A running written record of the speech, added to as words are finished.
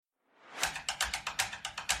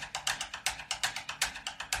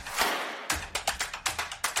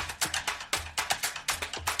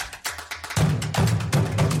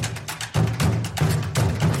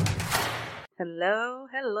Hello,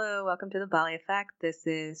 hello. Welcome to the Bali Effect. This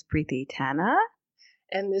is Preeti Tana.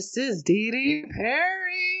 And this is Dee Dee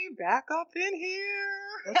Perry back up in here.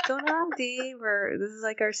 What's going on, Dee? This is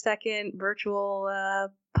like our second virtual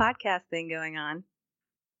podcast thing going on.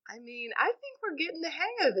 I mean, I think we're getting the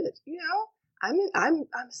hang of it. You know, I'm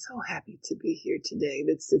so happy to be here today.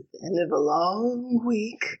 It's at the end of a long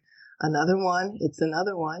week. It's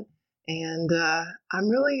another one. And I'm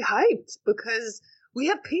really hyped because we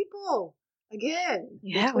have people again.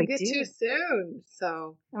 Yeah, we get do. Too soon.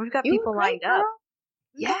 So and we've got people lined up.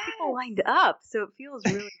 We've got people lined up, so it feels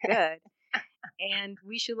really good. And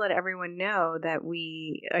we should let everyone know that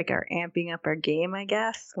we are amping up our game, I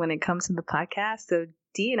guess, when it comes to the podcast. So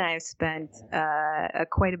Dee and I have spent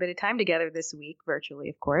quite a bit of time together this week, virtually,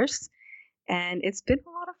 of course, and it's been a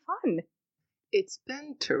lot of fun. It's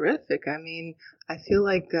been terrific. I mean, I feel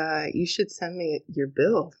like you should send me your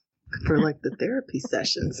bill for like the therapy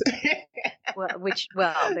sessions.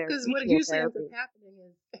 Because what usually ends up happening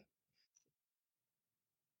is,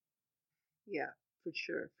 yeah, for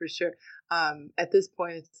sure. At this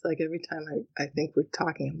point, it's like every time I think we're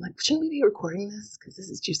talking, I'm like, shouldn't we be recording this? Because this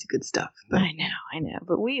is juicy good stuff. But I know.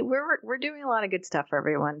 But we're doing a lot of good stuff for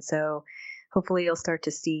everyone. So hopefully you'll start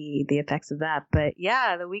to see the effects of that. But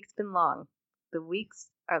yeah, the week's been long.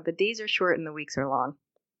 The days are short and the weeks are long,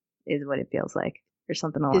 is what it feels like, or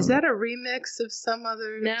something along. Is that a remix of some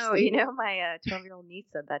other? No, statement? My 12-year-old niece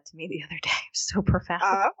said that to me the other day. It was so profound.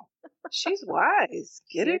 Oh, she's wise.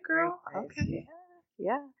 Get it, girl? Okay.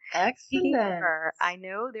 Yeah. Excellent. I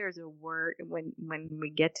know there's a word when we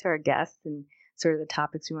get to our guests and sort of the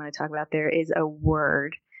topics we want to talk about. There is a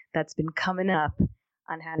word that's been coming up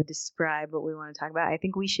on how to describe what we want to talk about. I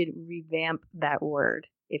think we should revamp that word,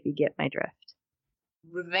 if you get my drift.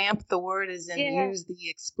 Revamp the word as in use the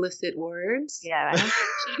explicit words? Yeah. I don't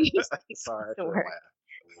think use Sorry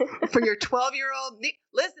for your 12-year-old niece.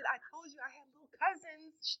 Listen, I told you I had little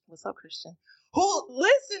cousins. What's up, Christian? Who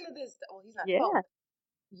listen to this? Well, he's not 12.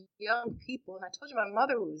 Young people. And I told you my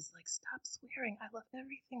mother was like, stop swearing. I love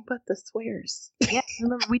everything but the swears. Yeah.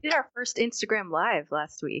 Remember, we did our first Instagram Live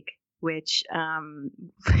last week, which the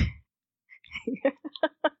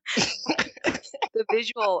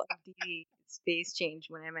visual of the face changed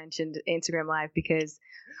when I mentioned Instagram Live, because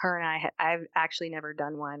her and I've actually never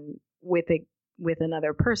done one with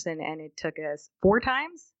another person, and it took us 4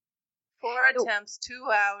 attempts, 2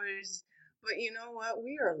 hours. But you know what?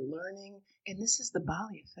 We are learning, and this is the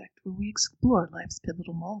Bali Effect, where we explore life's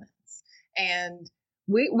pivotal moments. And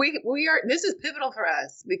we are. This is pivotal for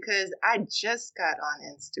us because I just got on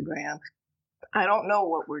Instagram. I don't know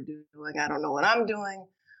what we're doing. I don't know what I'm doing,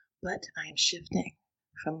 but I am shifting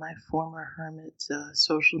from my former hermit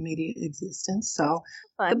social media existence. So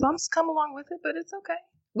the bumps come along with it, but it's okay.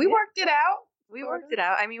 We worked it out.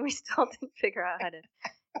 I mean, we still didn't figure out how to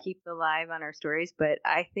keep the live on our stories, but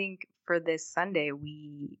I think for this Sunday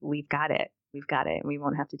we've got it. We've got it, and we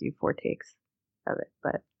won't have to do 4 takes of it,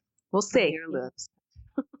 but we'll see. Your lips.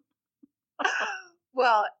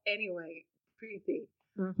 Well, anyway, Preeti,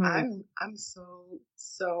 I'm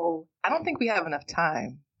so I don't think we have enough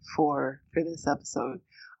time for this episode,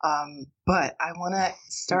 but I want to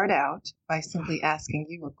start out by simply asking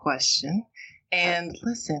you a question. And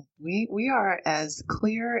listen, we are as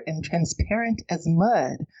clear and transparent as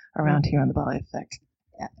mud around here on the Bali Effect.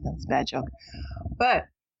 Yeah, that was a bad joke. But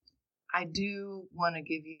I do want to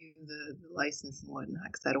give you the license and whatnot,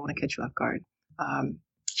 because I don't want to catch you off guard.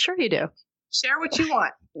 Sure you do. Share what you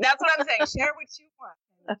want. That's what I'm saying. Share what you want.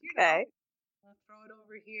 And okay. I'll throw it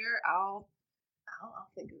over here. I'll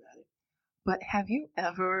think about it. But have you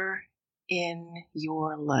ever in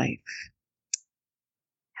your life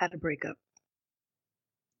had a breakup?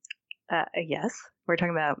 Yes. We're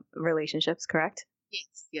talking about relationships, correct?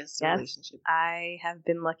 Yes, relationship. I have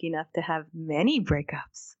been lucky enough to have many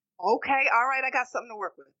breakups. Okay, all right, I got something to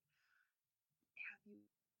work with. Have you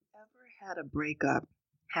ever had a breakup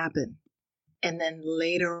happen, and then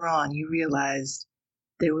later on you realized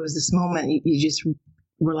there was this moment you just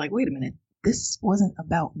were like, wait a minute, this wasn't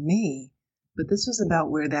about me, but this was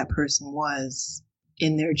about where that person was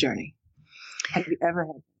in their journey? Have you ever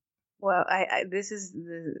had? Well,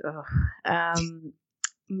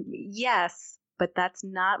 yes, but that's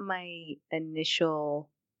not my initial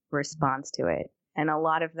response to it. And a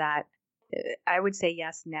lot of that, I would say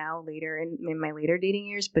yes now, later in my later dating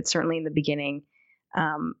years, but certainly in the beginning,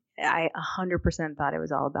 I 100% thought it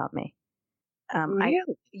was all about me. Really?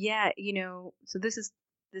 So this is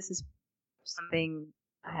something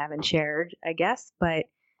I haven't shared, I guess, but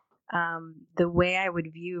the way I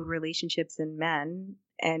would view relationships in men,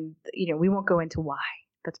 and we won't go into why.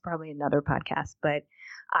 That's probably another podcast, but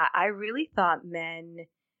I really thought men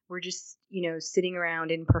were just, sitting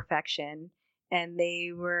around in perfection, and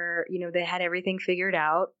they were, they had everything figured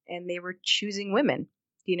out, and they were choosing women,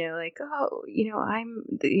 like, oh,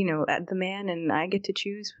 the man, and I get to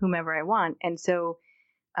choose whomever I want. And so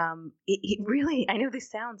it really, I know this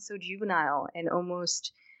sounds so juvenile and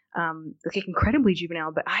almost like incredibly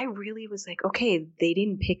juvenile, but I really was like, okay, they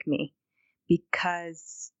didn't pick me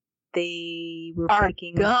because they were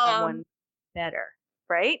picking someone better,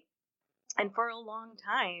 right? And for a long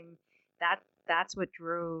time, that's what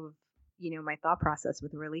drove, my thought process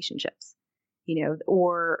with relationships,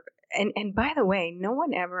 or and by the way, no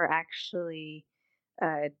one ever actually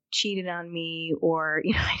cheated on me, or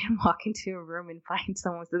I didn't walk into a room and find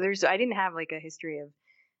someone. So I didn't have like a history of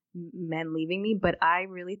men leaving me, but I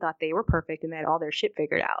really thought they were perfect and they had all their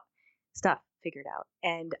stuff figured out,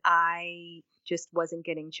 and I just wasn't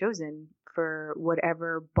getting chosen for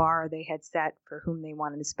whatever bar they had set for whom they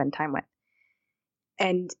wanted to spend time with.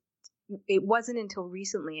 And it wasn't until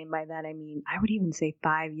recently, and by that I mean I would even say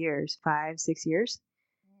 6 years,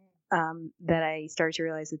 that I started to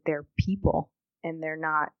realize that they're people, and they're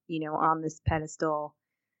not, on this pedestal,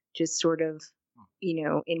 just sort of,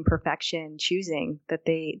 in perfection, choosing that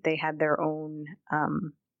they had their own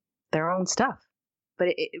stuff.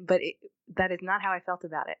 But that is not how I felt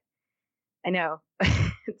about it. I know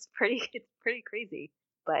it's pretty crazy,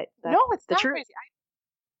 but that's No, it's the not truth. crazy.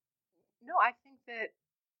 I think that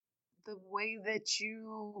the way that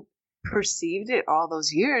you perceived it all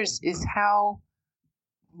those years is how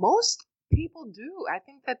most people do. I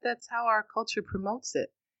think that that's how our culture promotes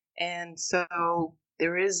it. And so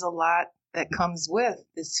there is a lot that comes with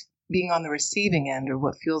this being on the receiving end, or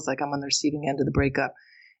what feels like I'm on the receiving end of the breakup.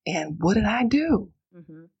 And what did I do?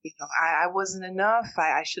 Mm-hmm. I wasn't enough.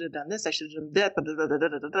 I should have done this. I should have done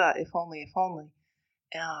that. If only, if only.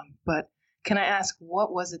 But can I ask,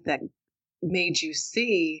 what was it that made you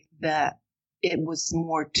see that it was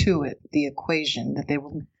more to it, the equation, that they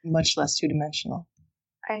were much less two-dimensional?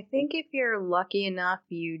 I think if you're lucky enough,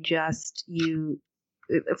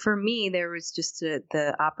 for me, there was just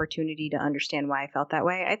the opportunity to understand why I felt that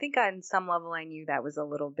way. I think on some level I knew that was a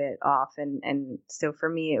little bit off. And so for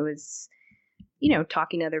me, it was,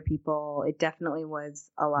 talking to other people. It definitely was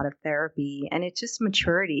a lot of therapy, and it's just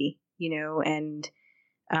maturity, and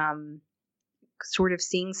sort of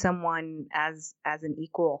seeing someone as an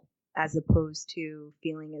equal, as opposed to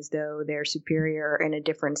feeling as though they're superior in a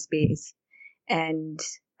different space. And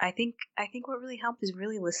I think what really helped is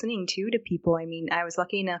really listening to people. I mean, I was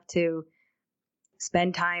lucky enough to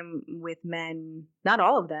spend time with men, not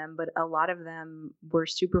all of them, but a lot of them were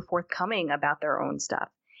super forthcoming about their own stuff.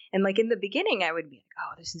 And like in the beginning, I would be like,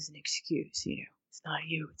 oh, this is an excuse, it's not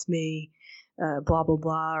you, it's me, blah, blah,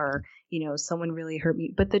 blah, or, someone really hurt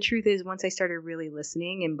me. But the truth is, once I started really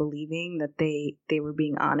listening and believing that they were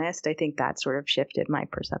being honest, I think that sort of shifted my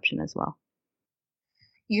perception as well.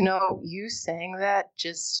 You saying that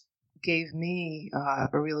just gave me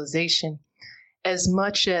a realization. As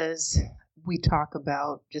much as we talk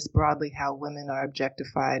about just broadly how women are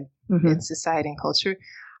objectified in society and culture,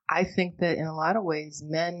 I think that in a lot of ways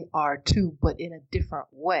men are too, but in a different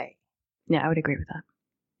way. Yeah, I would agree with that.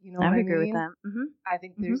 I would mean? agree with that. I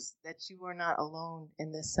think there's that you are not alone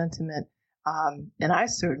in this sentiment, and I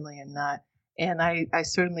certainly am not. And I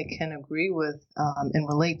certainly can agree with and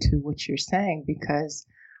relate to what you're saying, because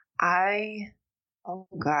oh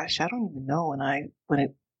gosh, I don't even know when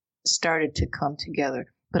it started to come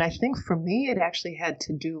together. But I think for me, it actually had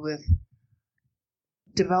to do with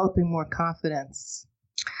developing more confidence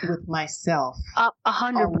with myself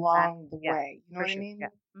 100% along the way. You know what I mean? Yeah.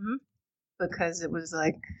 Mm-hmm. Because it was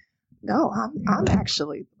like, no, I'm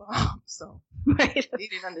actually the bomb. So right. you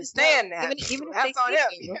didn't understand that. Even if that's on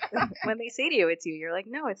him. When they say to you, it's you, you're like,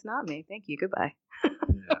 no, it's not me. Thank you. Goodbye.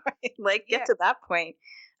 Right? Like, get to that point.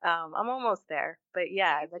 I'm almost there. But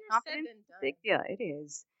yeah, the confidence is a big deal. It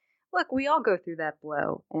is. Look, we all go through that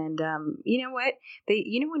blow. And you know what?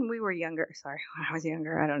 When we were younger, sorry, when I was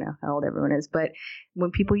younger, I don't know how old everyone is, but when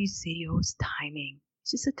people used to say to you, oh, it's timing.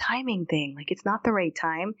 It's just a timing thing. Like, it's not the right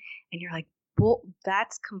time. And you're like, well,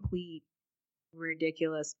 that's complete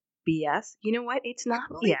ridiculous BS. You know what? It's not. I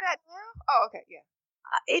believe that now? Oh, okay, yeah.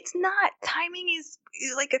 It's not. Timing is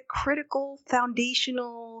like a critical,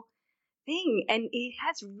 foundational thing, and it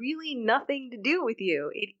has really nothing to do with you.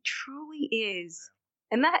 It truly is.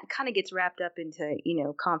 And that kind of gets wrapped up into,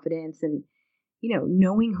 confidence and,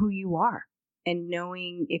 knowing who you are and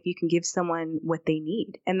knowing if you can give someone what they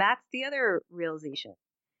need. And that's the other realization.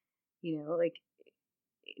 Like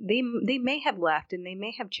they may have left and they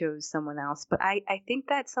may have chose someone else, but I think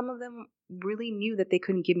that some of them really knew that they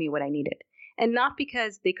couldn't give me what I needed. And not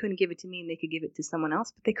because they couldn't give it to me and they could give it to someone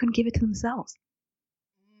else, but they couldn't give it to themselves.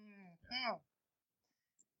 Mm-hmm.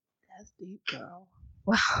 That's deep, girl.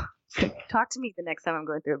 Well, talk to me the next time I'm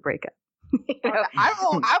going through a breakup. I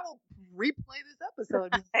will replay this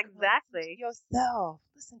episode. Exactly. Yourself.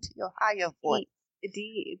 Listen to your higher voice.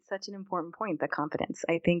 It's such an important point, the confidence.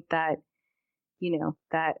 I think that,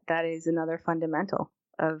 that is another fundamental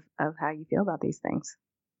of how you feel about these things,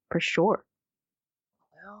 for sure.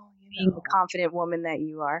 Well, being the confident woman that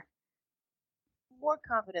you are. More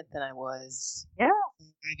confident than I was. Yeah. 5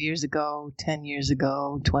 years ago, 10 years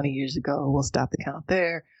ago, 20 years ago. We'll stop the count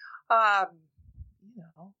there.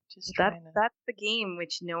 Just that's the game,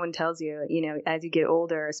 which no one tells you, as you get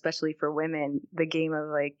older, especially for women, the game of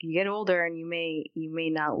like, you get older and you may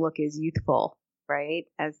not look as youthful, right?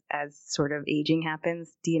 As sort of aging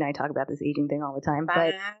happens. Dee and I talk about this aging thing all the time.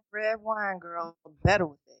 Fine, red wine, girl, better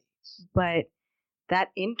with age. But that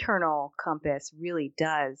internal compass really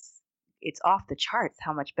does, it's off the charts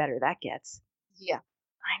how much better that gets. Yeah.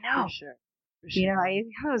 I know. For sure. I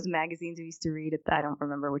those magazines we used to read, I don't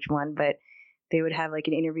remember which one, but they would have like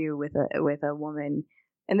an interview with a woman,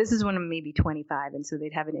 and this is when I'm maybe 25, and so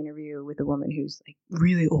they'd have an interview with a woman who's like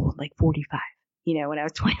really old, like 45. When I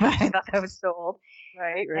was 25, I thought that was so old.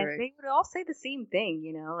 Right. And they would all say the same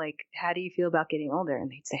thing, like, how do you feel about getting older? And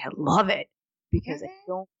they'd say, I love it because I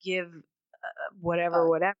don't give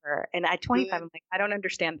whatever. And at 25, I'm like, I don't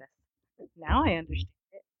understand this. Now I understand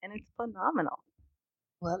it, and it's phenomenal.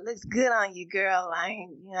 Well, it looks good on you, girl. I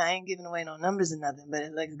ain't giving away no numbers or nothing, but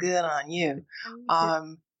it looks good on you.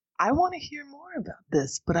 I want to hear more about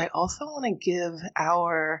this, but I also want to give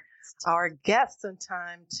our guests some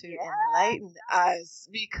time to enlighten us.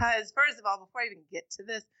 Because first of all, before I even get to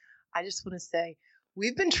this, I just want to say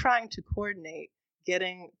we've been trying to coordinate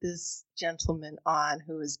getting this gentleman on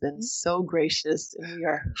who has been so gracious, and we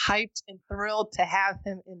are hyped and thrilled to have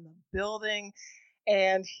him in the building.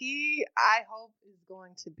 And he, I hope, is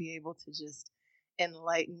going to be able to just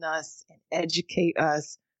enlighten us and educate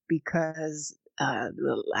us, because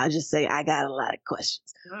I just say I got a lot of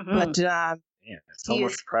questions. Mm-hmm. But so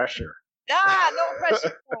much pressure. No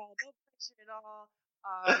pressure, no pressure at all.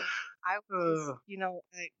 I was,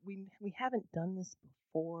 we haven't done this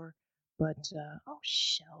before, but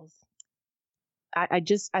shells. I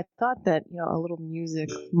thought that a little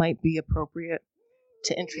music might be appropriate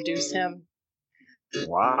to introduce him.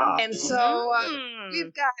 Wow. And so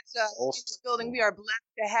we've got in this building, we are blessed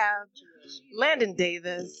to have Landon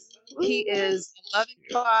Davis. He is a loving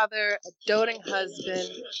father, a doting husband,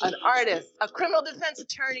 an artist, a criminal defense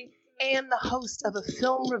attorney, and the host of a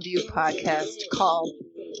film review podcast called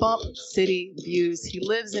Bump City Views. He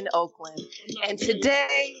lives in Oakland. And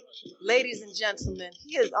today, ladies and gentlemen,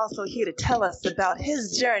 he is also here to tell us about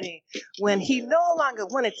his journey when he no longer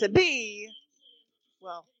wanted to be.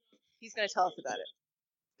 Well, he's going to tell us about it.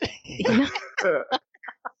 Not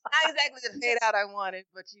exactly the fade out I wanted,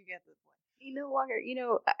 but you get the point. No longer,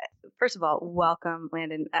 first of all, welcome,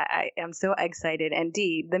 Landon. I am so excited. And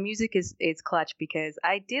Dee, the music is clutch, because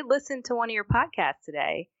I did listen to one of your podcasts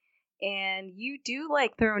today, and you do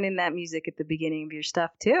like throwing in that music at the beginning of your stuff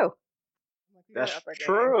too. That's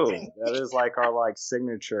true. That is like our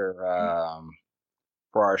signature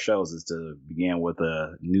for our shows, is to begin with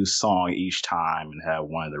a new song each time and have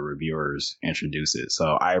one of the reviewers introduce it.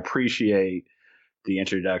 So I appreciate the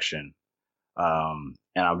introduction.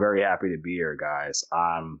 And I'm very happy to be here, guys.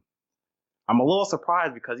 I'm a little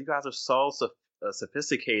surprised because you guys are so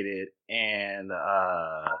sophisticated, and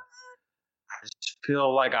I just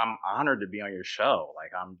feel like I'm honored to be on your show.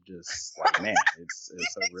 Like, I'm just like, man, it's a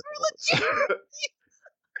real.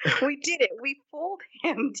 We did it. We fooled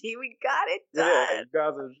him, D. We got it done. Yeah, you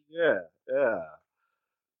guys are, yeah.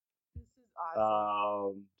 This is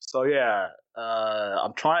awesome.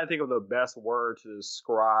 I'm trying to think of the best word to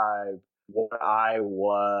describe what I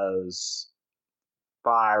was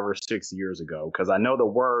 5 or 6 years ago, because I know the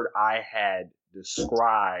word I had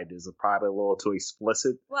described is probably a little too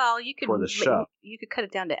explicit. Well, you could, for the show. You could cut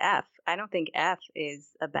it down to F. I don't think F is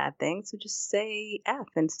a bad thing, so just say F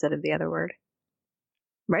instead of the other word.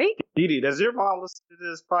 Right? Dee, does your mom listen to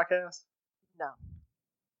this podcast? No.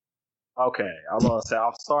 Okay, I'm gonna say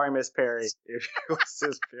I'm sorry, Miss Perry. If you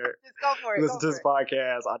listen to this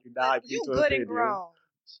podcast, I do not. You good and grown.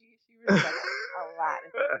 She really does a lot.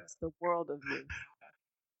 It's the world of you.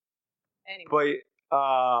 Anyway. But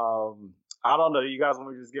I don't know. You guys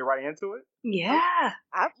want me to just get right into it? Yeah.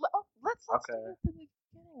 Let's start at the beginning,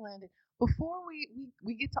 Landon. Before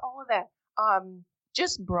we get to all of that,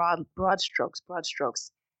 just broad strokes.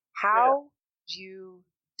 How do you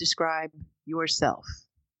describe yourself?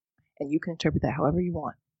 And you can interpret that however you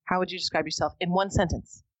want. How would you describe yourself in one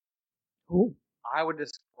sentence? Ooh. I would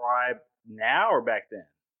describe now or back then?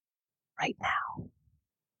 Right now.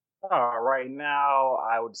 Right now,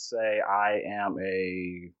 I would say I am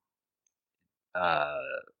a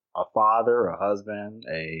father, a husband,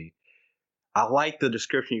 I like the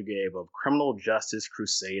description you gave of criminal justice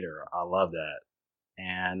crusader. I love that.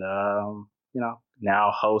 And,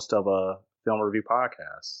 now host of a film review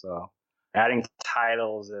podcast. So adding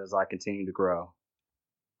titles as I continue to grow.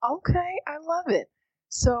 Okay, I love it.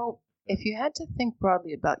 So if you had to think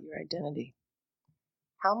broadly about your identity,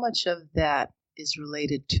 how much of that is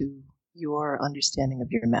related to your understanding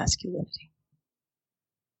of your masculinity?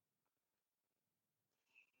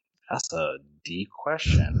 That's a deep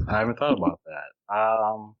question. I haven't thought about that.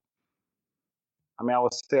 I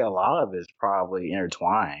would say a lot of it's probably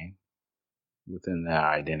intertwined within that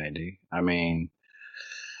identity.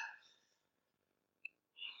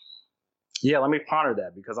 Yeah, let me ponder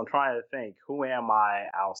that because I'm trying to think, who am I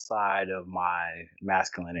outside of my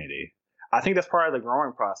masculinity? I think that's part of the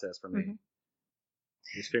growing process for me. Mm-hmm.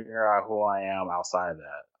 Just figuring out who I am outside of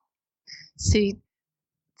that. See,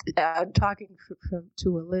 talking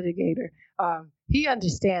to a litigator, he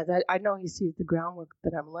understands. I know he sees the groundwork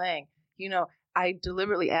that I'm laying. I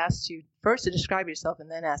deliberately asked you first to describe yourself and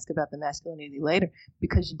then ask about the masculinity later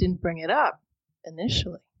because you didn't bring it up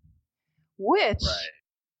initially, which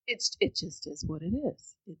it just is what it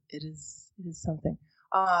is. It is something.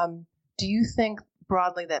 Do you think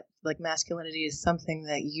broadly that like masculinity is something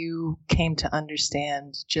that you came to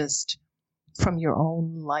understand just from your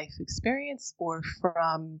own life experience or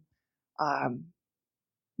from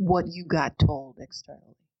what you got told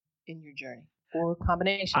externally in your journey? Or a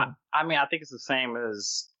combination? I think it's the same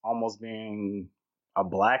as almost being a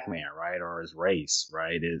black man, right? Or his race,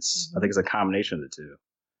 right? I think it's a combination of the two.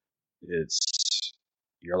 It's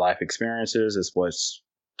your life experiences, it's what's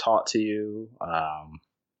taught to you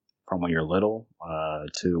from when you're little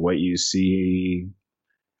to what you see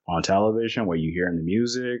on television, what you hear in the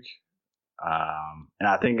music. And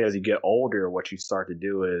I think as you get older, what you start to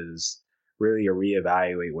do is really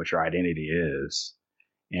reevaluate what your identity is.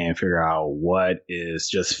 And figure out what is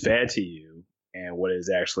just fed to you and what is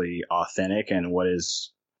actually authentic and what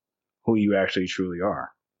is who you actually truly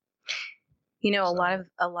are. A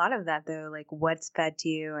lot of that though, like what's fed to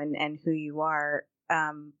you and who you are,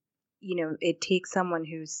 it takes someone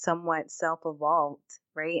who's somewhat self-evolved,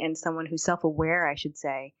 right? And someone who's self-aware, I should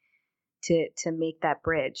say, to make that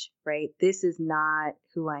bridge, right? This is not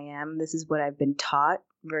who I am. This is what I've been taught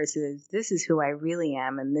versus this is who I really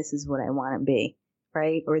am. And this is what I want to be.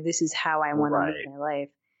 Right? Or this is how I want to live my life.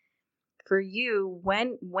 For you,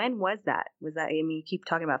 when was that? You keep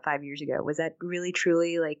talking about 5 years ago. Was that really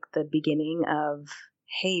truly like the beginning of,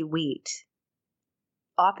 hey, wait,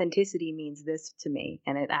 authenticity means this to me,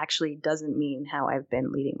 and it actually doesn't mean how I've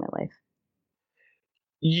been leading my life?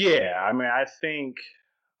 Yeah, I think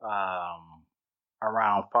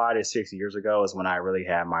around 5 to 6 years ago is when I really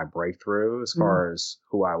had my breakthrough as far as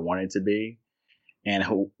who I wanted to be.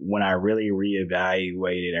 And when I really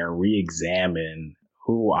reevaluated and reexamined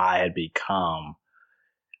who I had become,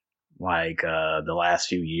 like the last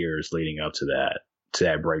few years leading up to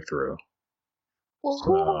that breakthrough. Well,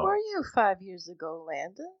 who were you 5 years ago,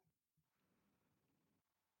 Landon?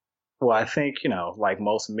 Well, I think like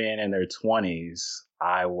most men in their 20s,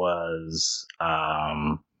 I was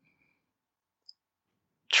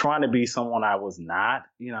trying to be someone I was not.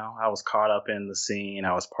 I was caught up in the scene.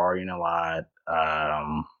 I was partying a lot.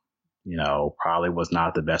 Probably was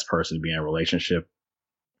not the best person to be in a relationship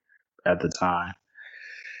at the time.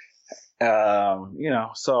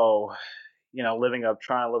 So, trying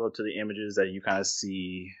to live up to the images that you kind of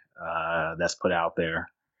see that's put out there.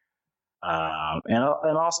 And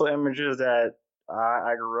also images that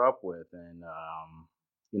I grew up with. And,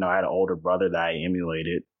 I had an older brother that I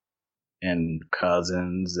emulated and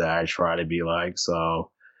cousins that I try to be like.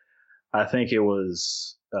 So I think it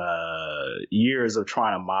was years of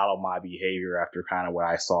trying to model my behavior after kind of what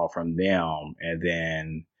I saw from them and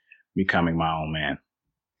then becoming my own man.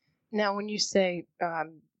 Now, when you say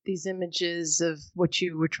these images of what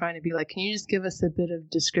you were trying to be like, can you just give us a bit of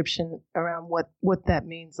description around what that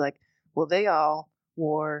means? Like, well, they all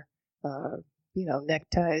wore,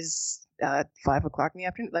 neckties at 5 o'clock in the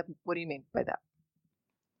afternoon. Like, what do you mean by that?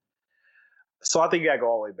 So I think you gotta go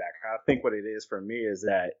all the way back. I think what it is for me is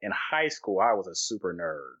that in high school, I was a super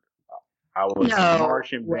nerd. I was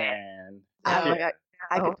marching band.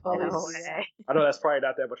 I could totally see that. I know that's probably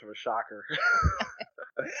not that much of a shocker.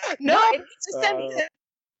 No, it's just the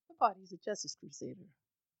body's a justice crusader.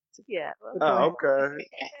 Yeah. Okay.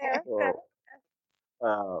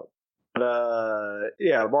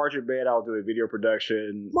 Yeah, marching band. I was doing video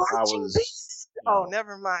production. Marching band. Oh,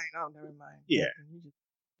 never mind. Yeah,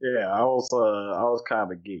 I was kind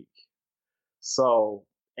of a geek. So,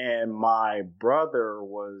 and my brother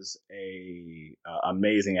was a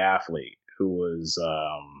amazing athlete who was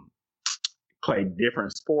played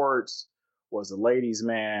different sports. Was a ladies'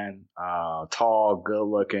 man, tall, good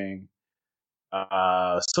looking.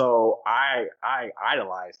 So I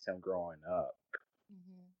idolized him growing up.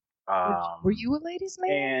 Mm-hmm. Were you a ladies'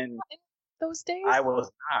 man in those days? I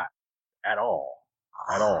was not at all.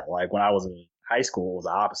 Like when I was in high school, it was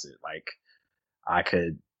the opposite. Like I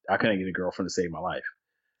couldn't get a girlfriend to save my life.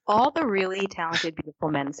 All the really talented, beautiful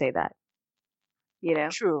men say that. You know?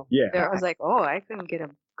 True. Yeah. I was like, oh, I couldn't get a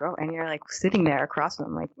girl. And you're like sitting there across from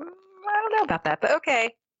them, like, I don't know about that. But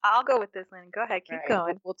okay, I'll go with this, Lynn. Go ahead, keep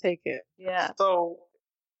going. We'll take it. Yeah. So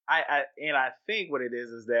I think what it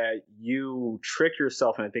is that you trick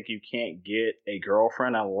yourself into thinking you can't get a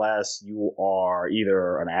girlfriend unless you are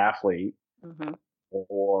either an athlete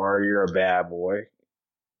or you're a bad boy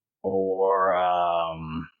or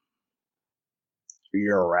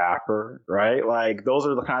you're a rapper, right? Like those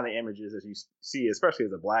are the kind of images that you see, especially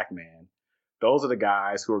as a black man. Those are the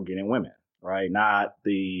guys who are getting women, right? Not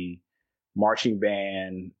the marching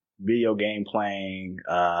band, video game playing,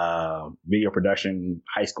 video production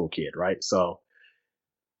high school kid, right? So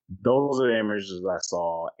those are the images I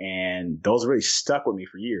saw, and those really stuck with me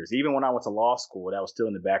for years. Even when I went to law school, that was still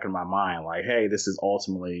in the back of my mind, like, hey, this is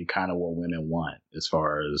ultimately kind of what women want as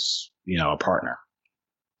far as, a partner.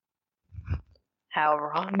 How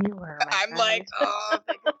wrong you were. I'm friend. Like, oh,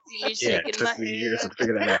 they can see me shaking my head. Years to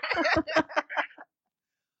figure that out.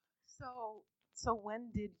 So when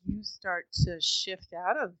did you start to shift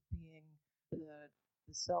out of being the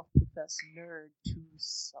self-professed nerd to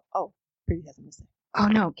Pretty has a mistake. Oh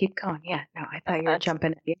no, keep going. Yeah, no, I thought you were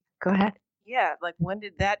jumping. Yeah, go ahead. Yeah, like when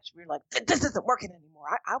did that? You're like, this isn't working anymore.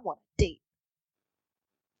 I want a date.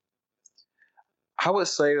 I would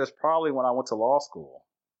say it was probably when I went to law school.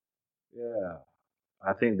 Yeah.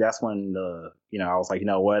 I think that's when I was like, you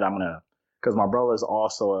know what, because my brother is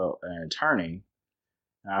also an attorney,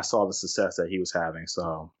 and I saw the success that he was having.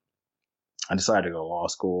 So I decided to go to law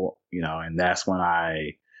school, and that's when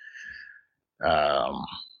I,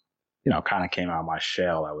 kind of came out of my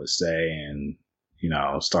shell, I would say, and,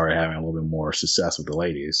 started having a little bit more success with the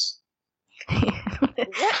ladies. What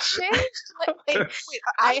changed? Wait,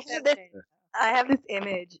 I have this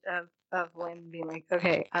image of Lynn being like,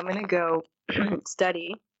 okay, I'm going to go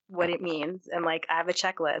study what it means. And like, I have a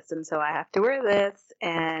checklist. And so I have to wear this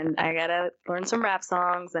and I got to learn some rap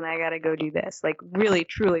songs and I got to go do this. Like really,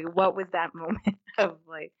 truly, what was that moment of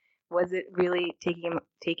like, was it really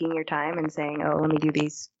taking your time and saying, oh, let me do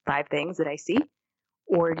these 5 things that I see?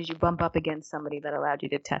 Or did you bump up against somebody that allowed you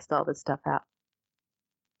to test all this stuff out?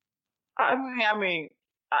 I want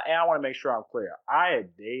to make sure I'm clear. I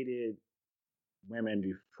had dated women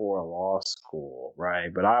before law school,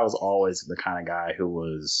 right? But I was always the kind of guy who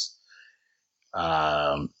was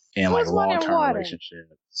in like long-term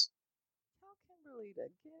relationships. How Kimberly to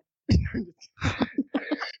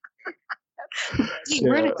get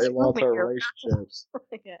in long-term relationships.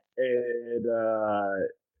 Yeah. And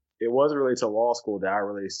it wasn't really till law school that I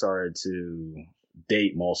really started to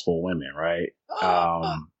date multiple women, right?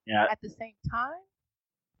 At the same time?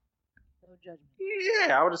 No judgment.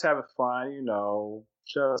 Yeah, I was just having fun,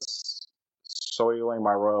 just soiling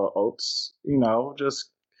my royal oats,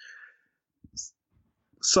 just.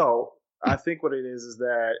 So I think what it is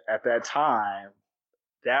that at that time,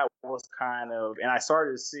 that was kind of, and I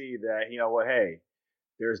started to see that, hey,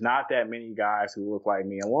 there's not that many guys who look like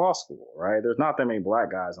me in law school, right? There's not that many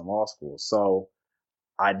black guys in law school. So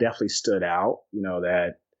I definitely stood out,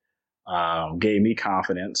 that gave me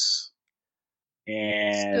confidence.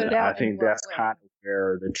 And I think that's kind of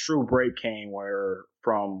where the true break came, where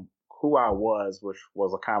from who I was, which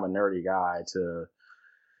was a kind of nerdy guy, to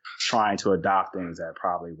trying to adopt things that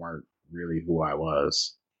probably weren't really who I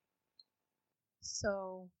was.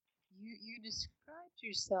 So you described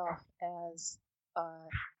yourself as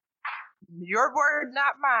your word,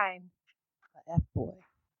 not mine, an F-boy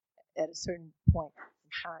at a certain point in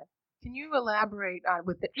time. Can you elaborate on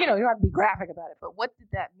with it? You don't have to be graphic about it, but what did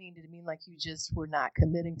that mean? Did it mean like you just were not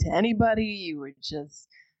committing to anybody? You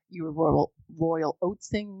were royal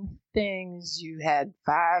oatsing things. You had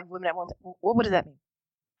 5 women at one time. What does that mean?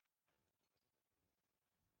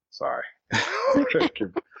 Sorry.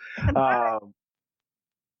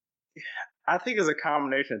 I think it's a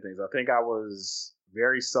combination of things. I think I was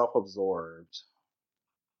very self-absorbed.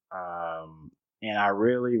 And I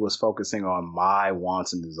really was focusing on my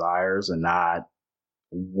wants and desires and not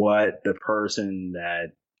what the person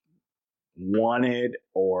that wanted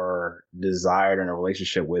or desired in a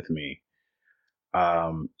relationship with me.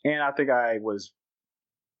 And I think I was,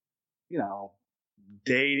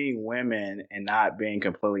 dating women and not being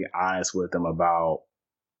completely honest with them about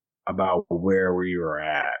where we were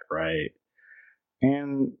at, right?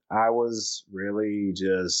 And I was really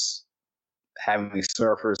just having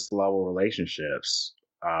surface level relationships.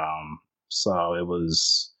 So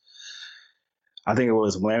I think it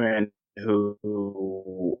was women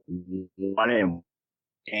who wanted,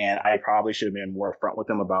 and I probably should have been more upfront with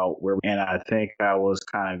them about where. And I think I was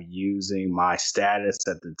kind of using my status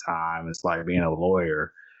at the time, it's like being a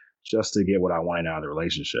lawyer, just to get what I wanted out of the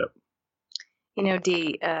relationship.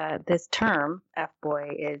 D, this term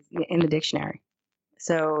 "f-boy" is in the dictionary.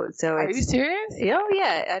 So are you serious? Oh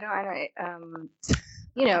yeah, I don't.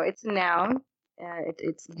 It's a noun.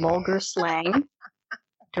 It's vulgar slang,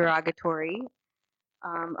 derogatory.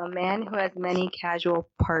 A man who has many casual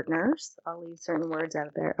partners. I'll leave certain words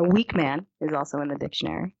out there. A weak man is also in the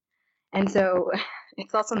dictionary. And so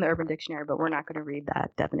it's also in the Urban Dictionary, but we're not going to read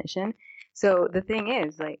that definition. So the thing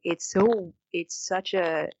is, like, it's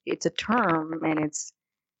a term, and it's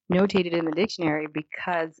notated in the dictionary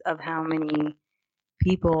because of how many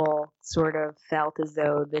people sort of felt as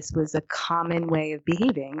though this was a common way of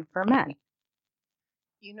behaving for men.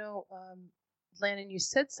 Landon, you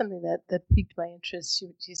said something that piqued my interest.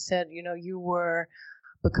 You said, you were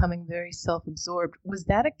becoming very self-absorbed. Was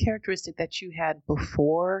that a characteristic that you had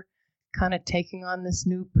before kind of taking on this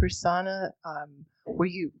new persona? Were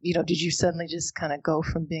you, did you suddenly just kind of go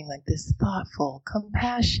from being like this thoughtful,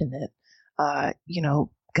 compassionate, guy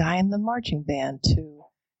in the marching band to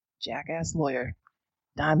jackass lawyer,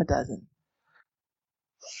 dime a dozen?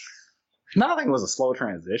 No, I think it was a slow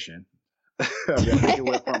transition. I think it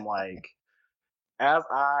went from as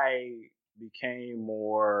I became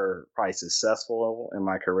more probably successful in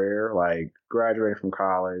my career, like graduating from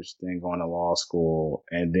college, then going to law school,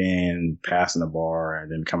 and then passing the bar,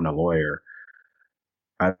 and then becoming a lawyer,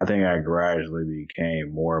 I think I gradually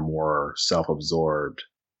became more and more self-absorbed,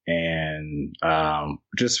 and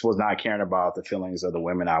just was not caring about the feelings of the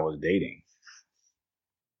women I was dating.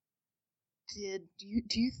 Do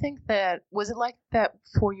you think that, was it like that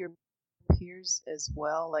for your peers as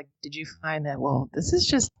well? Like, did you find that, well, this is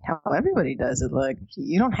just how everybody does it? Like,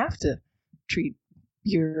 you don't have to treat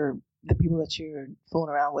the people that you're fooling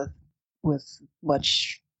around with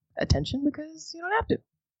much attention, because you don't have to.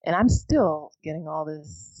 And I'm still getting all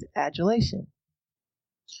this adulation.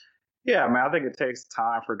 Yeah, I mean, I think it takes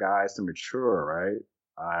time for guys to mature, right?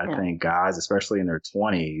 I think guys, especially in their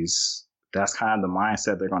 20s, that's kind of the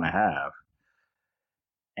mindset they're going to have.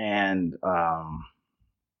 And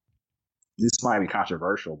this might be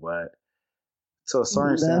controversial, but to a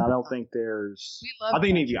certain extent, I don't think there's. I think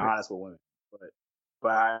you need to be honest with women, but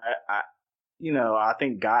I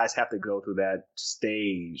think guys have to go through that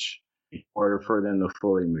stage in order for them to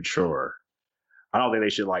fully mature. I don't think they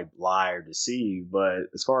should lie or deceive, but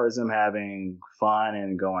as far as them having fun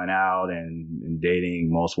and going out and dating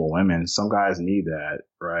multiple women, some guys need that,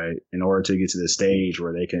 right, in order to get to the stage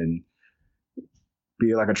where they can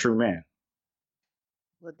be like a true man.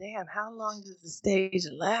 Well, damn, how long does the stage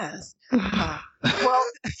last? Well,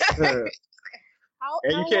 and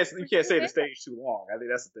you can't say the stage too long. I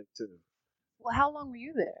think that's the thing too. Well, how long were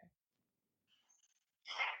you there?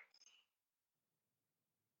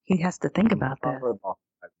 He has to think about that. About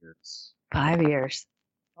 5 years. 5 years.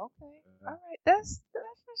 Okay, all right, that's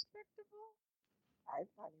respectable.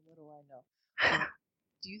 What do I know?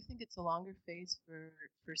 Do you think it's a longer phase for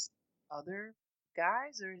other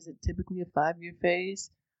guys, or is it typically a 5-year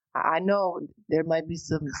phase? I know there might be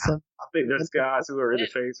some. I think there's guys who are in the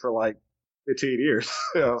phase for 15 years,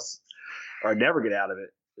 or never get out of it.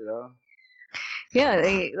 Yeah,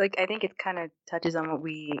 I think it kind of touches on what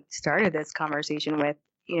we started this conversation with.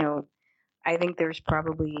 I think there's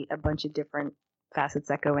probably a bunch of different facets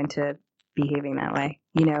that go into behaving that way.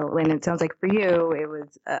 And it sounds like for you, it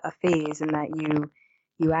was a phase, and that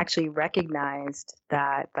you actually recognized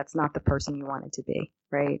that that's not the person you wanted to be,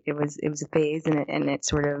 right? It was a phase, and it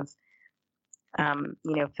sort of,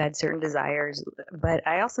 fed certain desires. But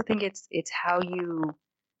I also think it's how you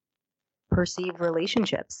perceive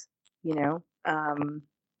relationships,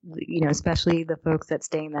 especially the folks that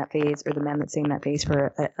stay in that phase, or the men that stay in that phase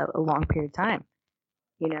for a long period of time.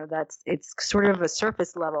 It's sort of a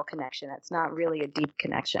surface level connection. It's not really a deep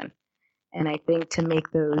connection. And I think to make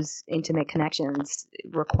those intimate connections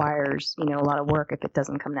requires, a lot of work if it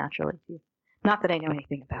doesn't come naturally to you. Not that I know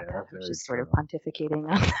anything about that. I'm just sort of pontificating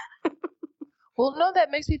on that. Well, no, that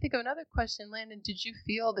makes me think of another question, Landon. Did you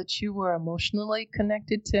feel that you were emotionally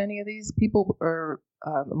connected to any of these people or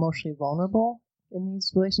emotionally vulnerable in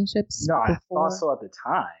these relationships? No, I thought so at the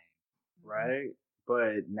time, right?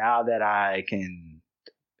 But now that I can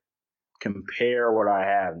compare what I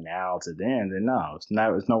have now to then no, it's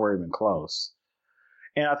nowhere even close.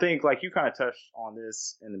 And I think, like you kind of touched on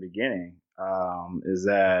this in the beginning, is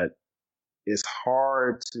that it's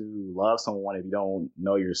hard to love someone if you don't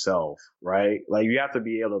know yourself, right? Like you have to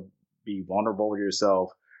be able to be vulnerable with yourself,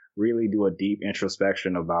 really do a deep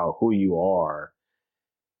introspection about who you are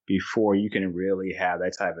before you can really have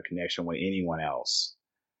that type of connection with anyone else.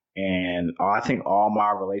 And I think all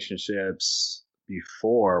my relationships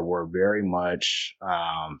before were very much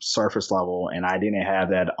surface level, and I didn't have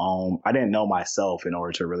that I didn't know myself in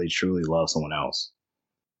order to really truly love someone else.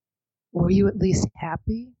 Were you at least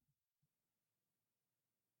happy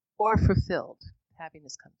or fulfilled?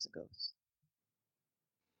 Happiness comes and goes.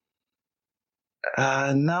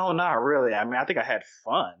 No, not really. I mean, I think I had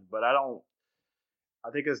fun, but I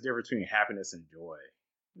think it's different between happiness and joy,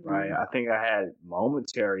 right? I think I had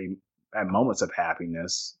moments of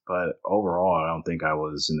happiness, but overall, I don't think I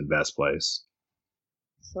was in the best place.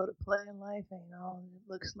 So to play in life ain't all it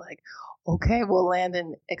looks like. Okay, well,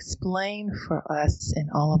 Landon, explain for us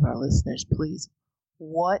and all of our listeners, please,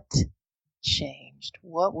 what changed?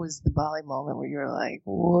 What was the Bali moment where you're like,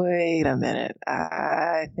 wait a minute,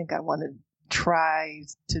 I think I want to try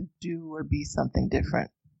to do or be something different?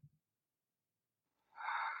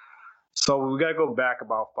 So we got to go back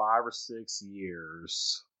about 5 or 6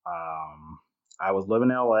 years. I was living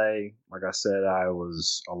in LA. Like I said, I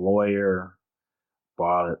was a lawyer.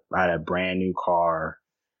 I had a brand new car.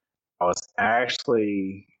 I was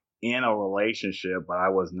actually in a relationship, but I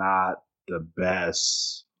was not the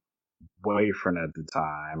best boyfriend at the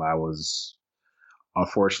time. I was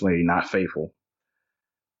unfortunately not faithful.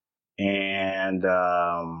 And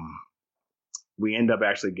we ended up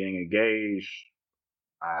actually getting engaged.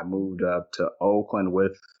 I moved up to Oakland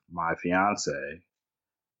with my fiance,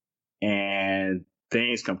 and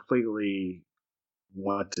things completely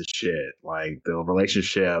went to shit. Like the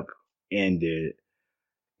relationship ended,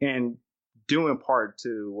 and due in part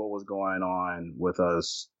to what was going on with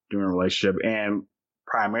us during the relationship, and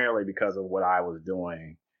primarily because of what I was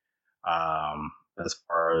doing, as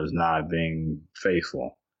far as not being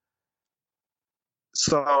faithful.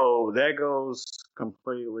 So that goes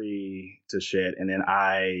completely to shit, and then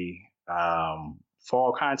I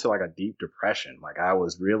fall kind of to like a deep depression. Like I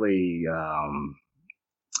was really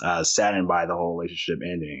saddened by the whole relationship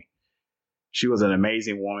ending. She was an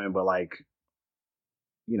amazing woman, but like,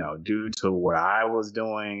 you know, due to what I was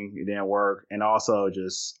doing, it didn't work, and also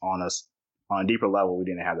just on a deeper level, we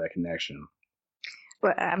didn't have that connection.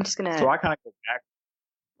 But I'm just gonna. So I kind of go back.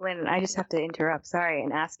 Landon, I just have to interrupt. Sorry,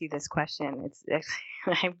 and ask you this question. It's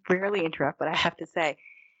I rarely interrupt, but I have to say,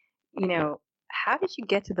 you know, how did you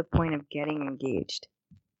get to the point of getting engaged?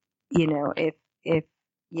 You know, if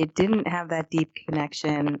you didn't have that deep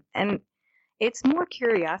connection, and it's more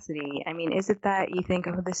curiosity. I mean, is it that you think,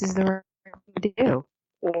 oh, this is the right thing to do,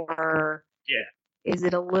 or is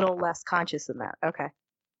it a little less conscious than that? Okay.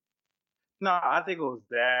 No, I think it was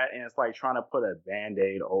that, and it's like trying to put a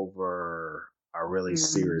Band-Aid over a really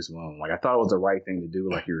serious wound. Like I thought it was the right thing to do,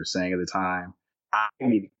 like you were saying at the time. I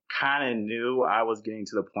kind of knew I was getting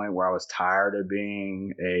to the point where I was tired of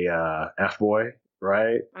being a F-boy,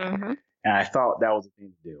 right? Mm-hmm. And I thought that was the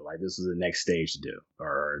thing to do. Like this was the next stage to do,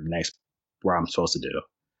 or next where I'm supposed to do.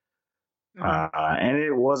 Mm-hmm. And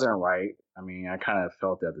it wasn't right. I mean, I kind of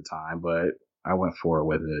felt it at the time, but I went forward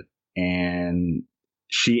with it. And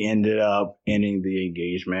she ended up ending the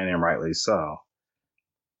engagement, and rightly so.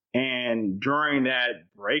 And during that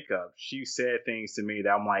breakup, she said things to me that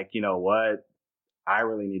I'm like, you know what? I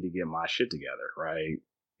really need to get my shit together, right?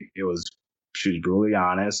 She was brutally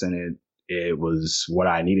honest, and it was what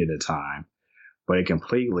I needed at the time, but it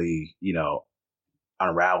completely, you know,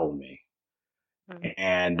 unraveled me. Mm-hmm.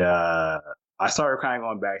 And I started kind of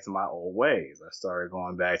going back to my old ways. I started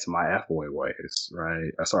going back to my F-boy ways,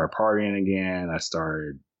 right? I started partying again. I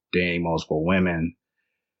started dating multiple women.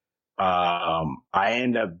 I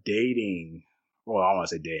ended up dating, well, I don't want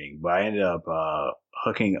to say dating, but I ended up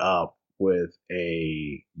hooking up with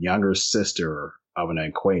a younger sister of an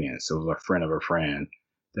acquaintance. It was a friend of a friend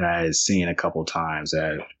that I had seen a couple times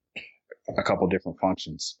at a couple different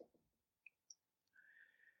functions.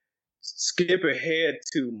 Skip ahead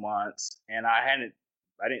 2 months, and I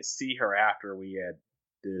didn't see her after we had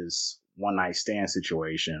this one night stand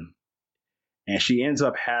situation, and she ends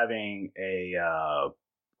up having a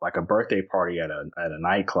like a birthday party at a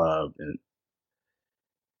nightclub,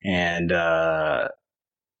 And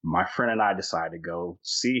my friend and I decided to go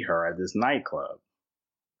see her at this nightclub.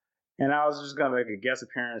 And I was just gonna make a guest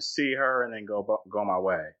appearance, see her, and then go my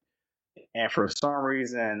way. And for some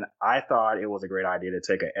reason, I thought it was a great idea to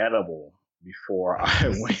take an edible before I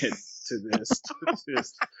went to this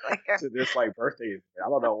like birthday. I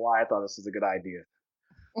don't know why I thought this was a good idea.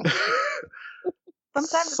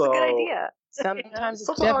 Sometimes it's a good idea. Sometimes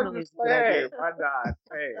it's definitely a good idea. Why not?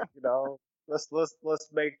 Hey, let's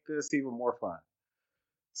make this even more fun.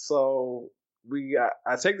 So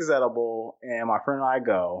I take this edible, and my friend and I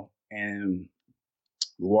go, and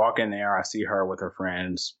we walk in there. I see her with her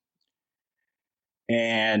friends,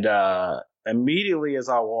 and immediately as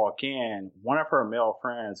I walk in, one of her male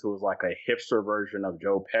friends, who was like a hipster version of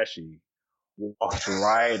Joe Pesci, walks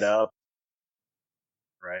right up,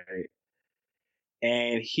 right,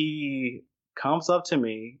 and he comes up to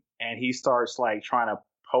me and he starts like trying to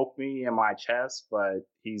poke me in my chest, but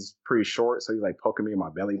he's pretty short, so he's like poking me in my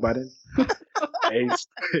belly button. and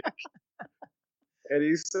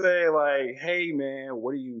he's saying like, "Hey man,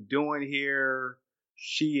 what are you doing here?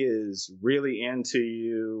 She is really into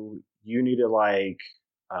you. You need to like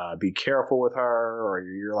be careful with her, or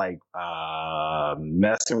you're like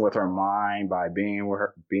messing with her mind by being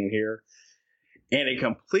here." And it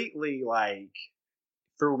completely like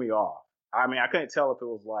threw me off. I mean, I couldn't tell if it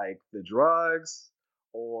was like the drugs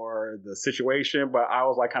or the situation, but I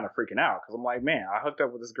was like kind of freaking out because I'm like, man, I hooked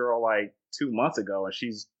up with this girl like 2 months ago, and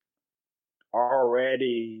she's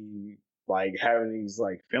already like having these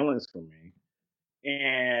like feelings for me.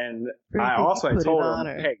 And I also had told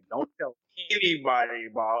her, hey, don't tell anybody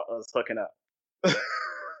about us hooking up.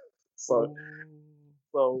 so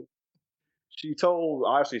she told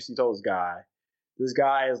this guy. This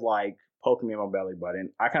guy is like poking me in my belly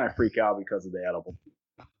button. I kind of freak out because of the edible.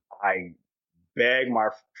 I beg my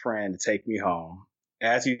friend to take me home.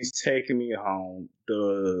 As he's taking me home,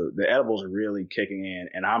 the edibles are really kicking in,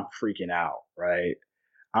 and I'm freaking out, right?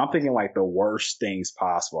 I'm thinking like the worst things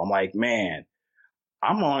possible. I'm like, man,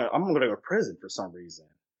 I'm gonna go to prison for some reason.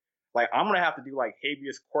 Like I'm gonna have to do like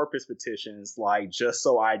habeas corpus petitions, like just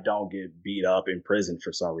so I don't get beat up in prison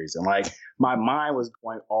for some reason. Like my mind was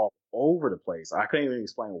going all over the place. I couldn't even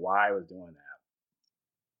explain why I was doing that.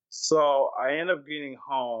 So I end up getting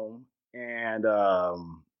home, and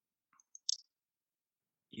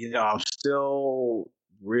I'm still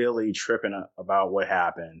really tripping about what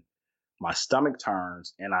happened. My stomach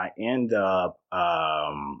turns, and I end up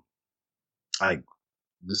like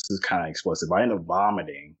this is kind of explosive. I end up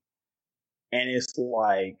vomiting, and it's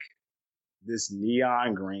like this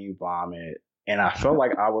neon green vomit, and I felt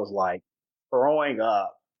like I was like throwing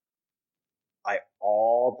up like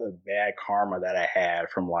all the bad karma that I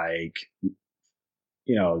had from like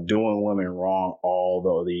doing women wrong all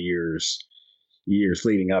the years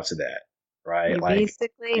leading up to that, right? You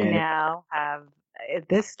basically now have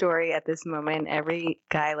this story at this moment. Every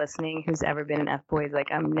guy listening who's ever been an F-boy is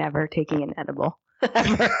like, I'm never taking an edible.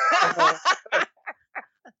 Like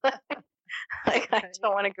I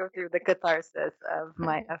don't want to go through the catharsis of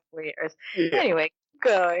my F-boy years. Yeah. Anyway,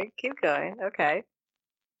 keep going. Okay.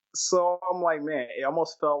 So I'm like, man, it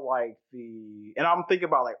almost felt like and I'm thinking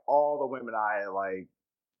about like all the women I like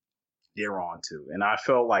did wrong to, and I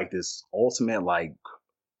felt like this ultimate like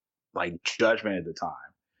judgment at the time.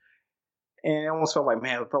 And it almost felt like,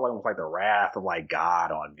 man, it felt like it was like the wrath of like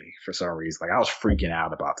God on me for some reason. Like I was freaking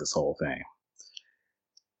out about this whole thing.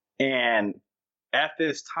 And at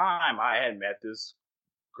this time, I had met this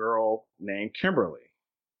girl named Kimberly.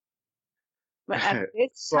 But at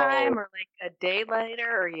this time, or like a day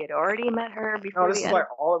later, or you had already met her before? No, this is like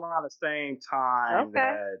all around the same time.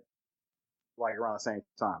 Okay. Around the same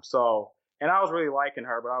time. So, and I was really liking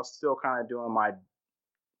her, but I was still kind of doing my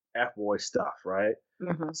F-boy stuff, right?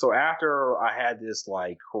 Mm-hmm. So after I had this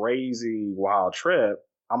like crazy wild trip,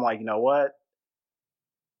 I'm like, you know what?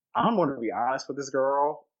 I'm going to be honest with this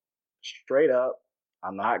girl, straight up.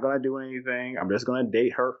 I'm not going to do anything. I'm just going to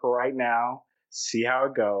date her for right now, see how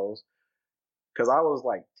it goes. Because I was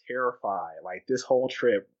like terrified. Like this whole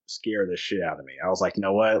trip scared the shit out of me. I was like, you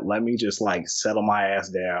know what? Let me just like settle my ass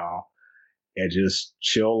down and just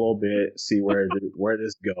chill a little bit, see where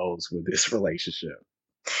this goes with this relationship.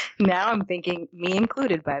 Now I'm thinking, me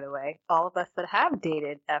included, by the way, all of us that have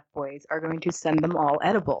dated F-boys are going to send them all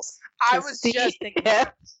edibles. I was just thinking. Yeah.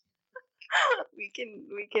 We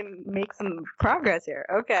can make some progress here.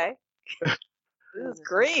 Okay. This is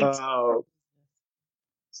great.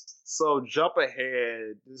 So jump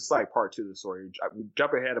ahead. This is like part 2 of the story. We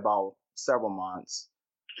jump ahead about several months.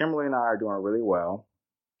 Kimberly and I are doing really well.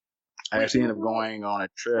 I actually ended up going on a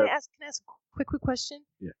trip. Can I ask a quick question?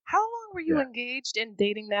 Yeah. How long were you engaged in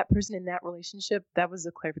dating that person in that relationship? That was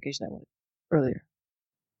the clarification I wanted earlier.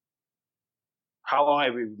 How long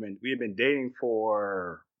have we been? We had been dating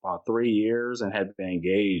for about 3 years and had been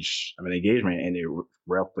engaged. I mean, engagement ended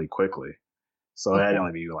relatively quickly. So that'd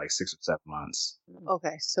only be like 6 or 7 months.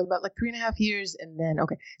 Okay, so about like 3.5 years, and then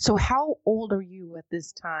So how old are you at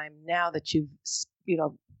this time now that you've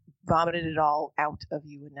vomited it all out of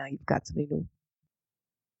you, and now you've got somebody new?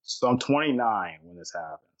 So I'm 29 when this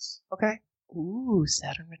happens. Okay. Ooh,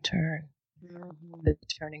 Saturn return. The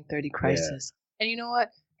turning 30 crisis. Yeah. And you know what?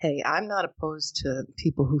 Hey, I'm not opposed to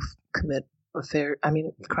people who commit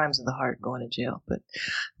crimes of the heart going to jail, but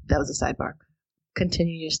that was a sidebar.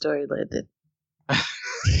 Continue your story, Landon.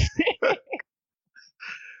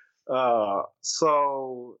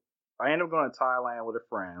 So I ended up going to Thailand with a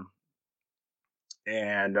friend,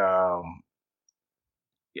 and I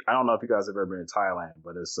don't know if you guys have ever been to Thailand,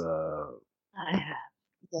 but it's I have.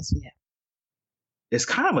 Yes, we have. It's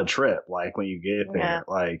kind of a trip. Like when you get there,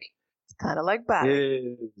 like it's kind of like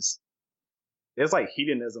Bali. It's like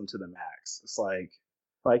hedonism to the max. It's like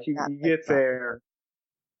you get there.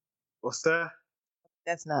 What's that?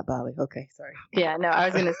 That's not Bali. Okay, sorry. Yeah, no, I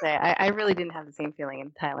was going to say, I really didn't have the same feeling in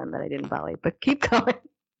Thailand that I did in Bali, but keep going.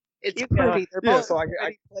 It's pretty. They're both so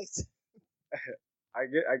pretty places. I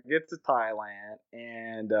get to Thailand,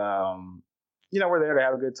 and we're there to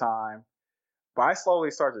have a good time. But I slowly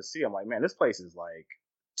start to see, I'm like, man, this place is like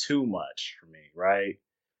too much for me, right?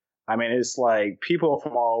 I mean, it's like people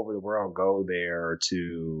from all over the world go there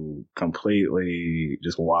to completely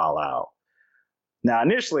just wild out. Now,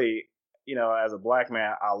 initially, as a black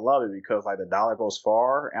man, I love it because like the dollar goes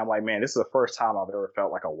far. And I'm like, man, this is the first time I've ever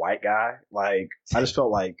felt like a white guy. Like, I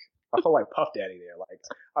felt like Puff Daddy there. Like,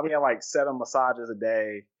 I mean, like 7 massages a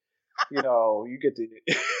day. You get to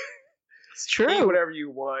it's true. Eat whatever you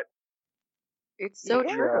want. It's so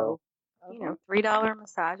true. $3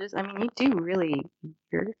 massages. I mean,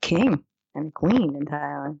 you're a king and a queen in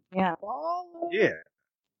Thailand. Yeah. Yeah.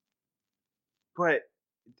 But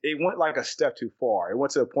it went like a step too far. It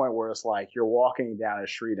went to a point where it's like you're walking down the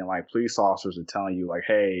street and like police officers are telling you like,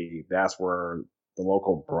 hey, that's where the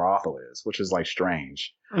local brothel is, which is like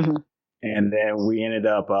strange. Mm-hmm. And then we ended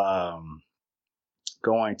up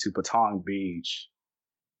going to Patong Beach,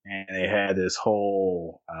 and they had this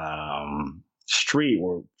whole street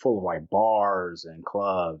full of like bars and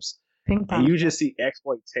clubs. And you just see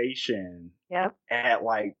exploitation at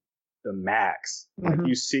like the max. Mm-hmm. Like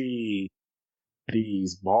you see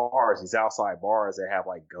these outside bars that have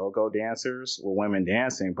like go-go dancers with women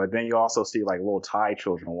dancing, but then you also see like little Thai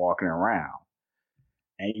children walking around.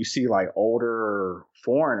 And you see like older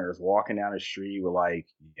foreigners walking down the street with like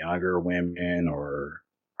younger women or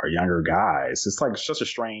younger guys. It's like such a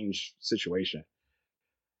strange situation.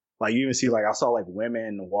 Like you even see like I saw like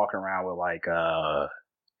women walking around with like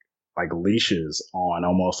leashes on,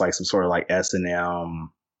 almost like some sort of like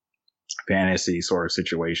S&M fantasy sort of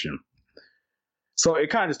situation. So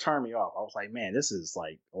it kind of just turned me off. I was like, man, this is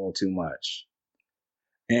like a little too much.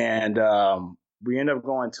 And we ended up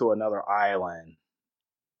going to another island,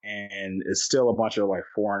 and it's still a bunch of like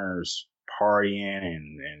foreigners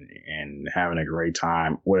partying and having a great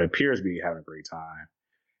time. What appears to be having a great time.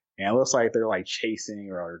 And it looks like they're like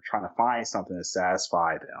chasing or trying to find something to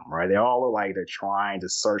satisfy them, right? They all look like they're trying to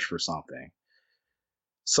search for something.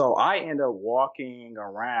 So I end up walking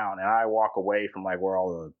around, and I walk away from like where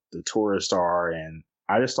all the tourists are, and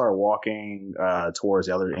I just start walking towards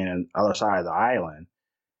the other side of the island,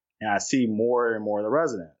 and I see more and more of the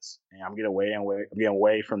residents, and I'm getting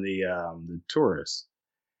away from the tourists,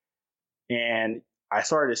 and I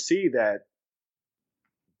started to see that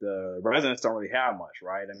the residents don't really have much,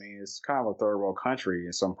 right? I mean, it's kind of a third world country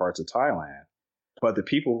in some parts of Thailand, but the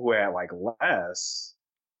people who had like less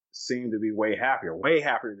seemed to be way happier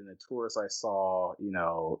than the tourists I saw, at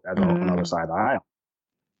the other side of the island.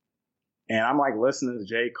 And I'm like listening to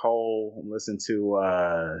J. Cole, I'm listening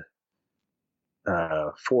to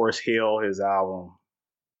Forest Hill, his album,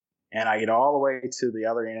 and I get all the way to the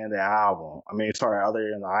other end of the other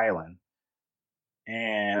end of the island.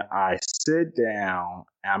 And I sit down,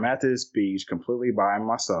 I'm at this beach completely by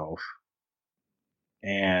myself,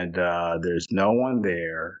 and there's no one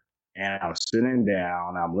there. And I'm sitting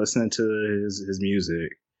down, I'm listening to his music,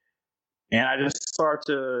 and I just start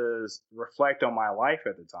to reflect on my life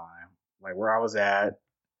at the time, like where I was at.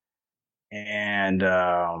 And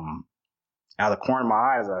out of the corner of my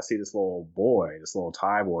eyes, I see this little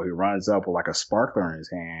Thai boy who runs up with like a sparkler in his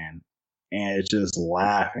hand, and it's just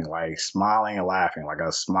laughing, like smiling and laughing, like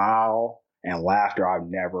a smile and laughter I've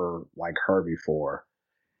never like heard before.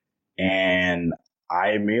 And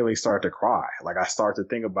I immediately start to cry. Like I start to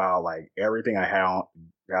think about like everything I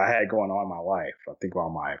had going on in my life. I think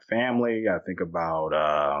about my family. I think about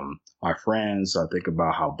my friends. I think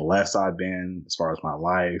about how blessed I've been as far as my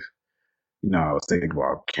life. I was thinking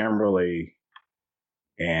about Kimberly,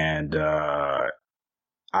 and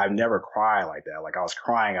I've never cried like that. Like I was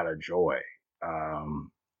crying out of joy.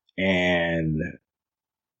 And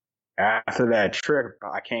after that trip,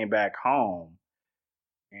 I came back home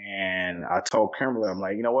and I told Kimberly, I'm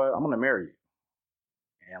like, you know what? I'm going to marry you.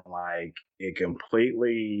 And like it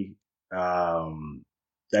completely,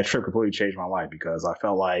 that trip completely changed my life because I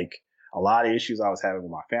felt like a lot of issues I was having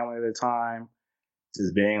with my family at the time,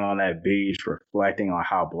 just being on that beach, reflecting on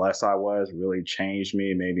how blessed I was, really changed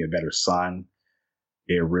me, made me a better son.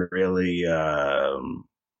 It really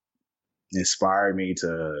inspired me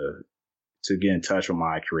to get in touch with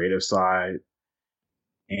my creative side,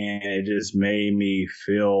 and it just made me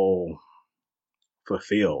feel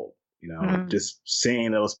fulfilled. Just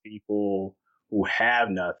seeing those people who have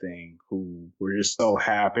nothing, who were just so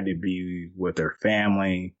happy to be with their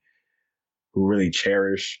family, who really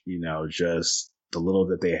cherish, just the little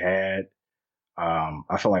that they had.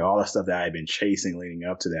 I feel like all the stuff that I had been chasing leading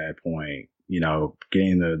up to that point,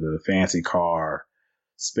 getting the fancy car,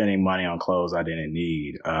 spending money on clothes I didn't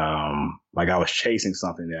need. Like I was chasing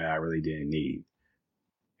something that I really didn't need.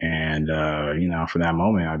 And, from that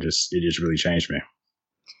moment, it just really changed me.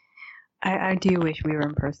 I do wish we were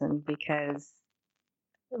in person because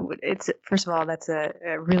it's, first of all, that's a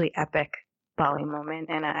really epic Bali moment.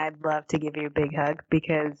 And I'd love to give you a big hug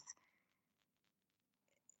because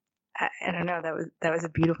I don't know, that was a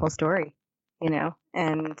beautiful story,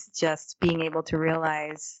 and just being able to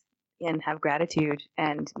realize and have gratitude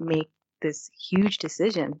and make this huge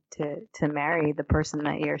decision to marry the person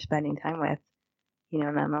that you're spending time with, in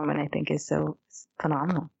that moment, I think is so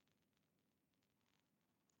phenomenal.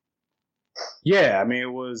 Yeah, I mean,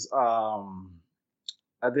 it was,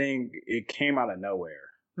 I think it came out of nowhere.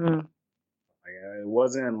 Like, it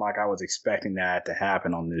wasn't like I was expecting that to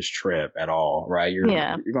happen on this trip at all, right? You're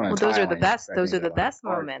going to well, those are the best. Those are the best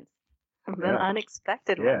moments. The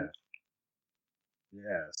unexpected ones.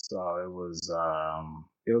 Yeah. So it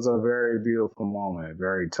was a very beautiful moment,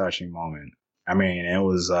 very touching moment. I mean, it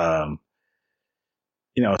was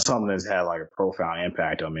something that's had like a profound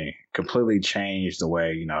impact on me. Completely changed the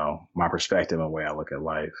way, my perspective and the way I look at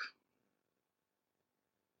life.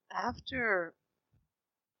 After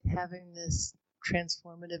having this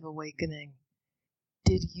transformative awakening,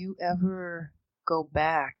 did you ever go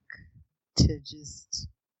back to just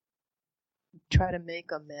try to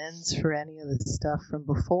make amends for any of the stuff from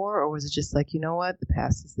before? Or was it just like, you know what, the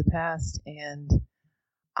past is the past and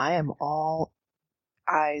I am all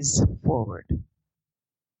eyes forward?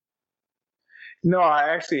 No, I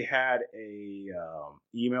actually had a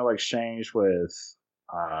email exchange with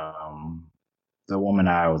the woman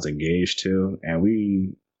I was engaged to, and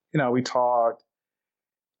we talked,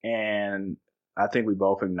 and I think we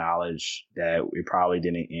both acknowledged that it probably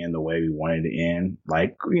didn't end the way we wanted to end.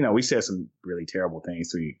 Like, we said some really terrible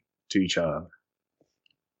things to each other,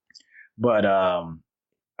 but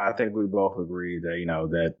I think we both agreed that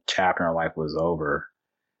that chapter in our life was over.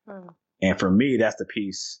 And for me, that's the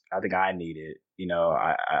piece I think I needed.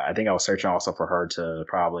 I think I was searching also for her to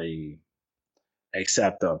probably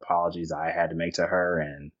accept the apologies I had to make to her.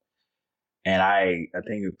 And I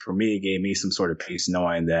think for me, it gave me some sort of peace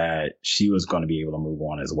knowing that she was going to be able to move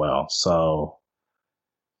on as well. So,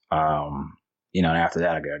 and after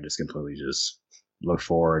that, I just completely just looked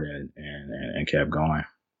forward and kept going.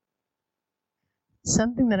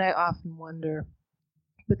 Something that I often wonder,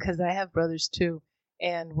 because I have brothers too,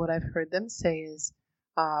 and what I've heard them say is,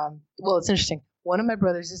 well, it's interesting. One of my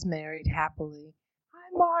brothers is married happily. Hi,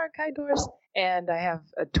 Mark. Hi, Doris. And I have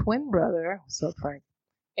a twin brother, so Frank.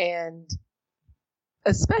 And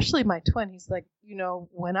especially my twin, he's like,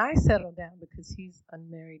 when I settle down, because he's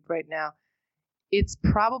unmarried right now, it's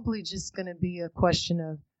probably just going to be a question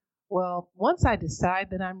of, well, once I decide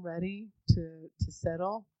that I'm ready to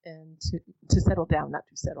settle and to settle down, not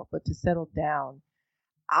to settle, but to settle down,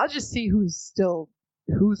 I'll just see who's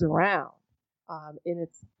around. And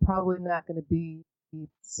it's probably not going to be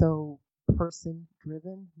so person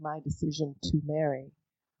driven, my decision to marry.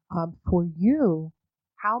 For you,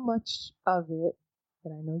 how much of it,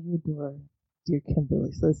 and I know you adore dear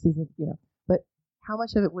Kimberly, so this isn't, but how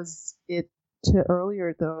much of it was it to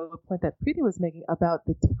earlier, the point that Preeti was making about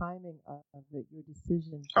the timing of it, your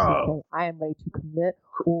decision to say, I am ready to commit,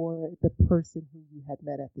 or the person who you had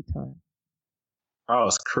met at the time? Oh,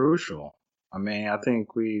 it's crucial. I mean, I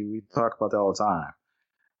think we talk about that all the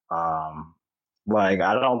time. Like,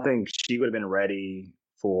 I don't think she would have been ready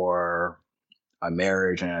for a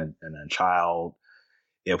marriage and a child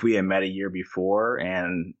if we had met a year before.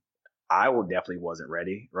 And I would definitely wasn't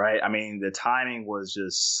ready, right? I mean, the timing was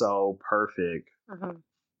just so perfect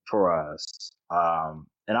for us.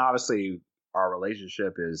 And obviously, our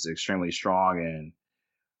relationship is extremely strong and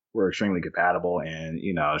we're extremely compatible. And,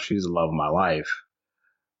 you know, she's the love of my life.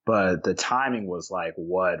 But the timing was like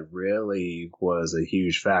what really was a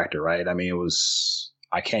huge factor, right? I mean, it was,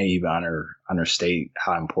 I can't even understate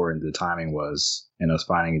how important the timing was in us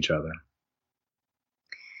finding each other.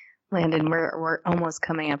 Landon, we're almost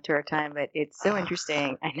coming up to our time, but it's so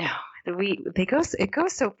interesting. I know it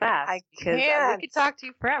goes so fast because we could talk to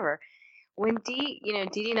you forever. When Dee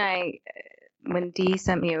and I, when Dee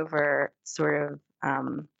sent me over sort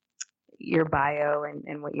of your bio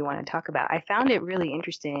and what you want to talk about, I found it really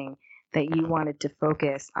interesting that you wanted to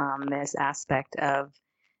focus on this aspect of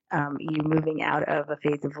you moving out of a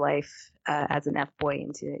phase of life as an F-boy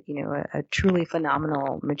into, you know, a truly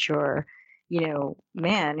phenomenal, mature, you know,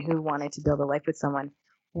 man who wanted to build a life with someone.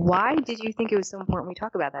 Why did you think it was so important we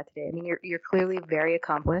talk about that today? I mean, you're clearly very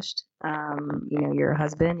accomplished. You know, you're a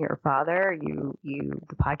husband, you're a father.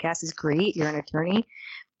 The podcast is great. You're an attorney,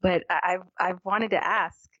 but I've wanted to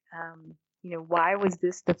ask, you know, why was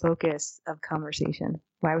this the focus of conversation?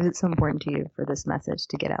 Why was it so important to you for this message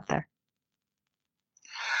to get out there?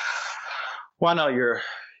 Well,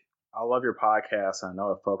 I love your podcast. I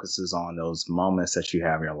know it focuses on those moments that you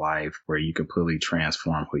have in your life where you completely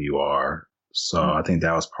transform who you are. So I think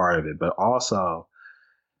that was part of it. But also,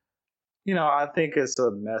 you know, I think it's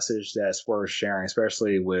a message that's worth sharing,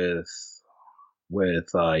 especially with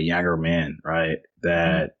younger men, right?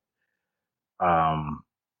 That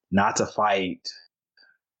not to fight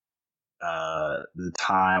the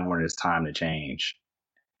time when it's time to change.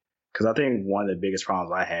 Because I think one of the biggest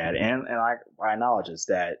problems I had, and I acknowledge, is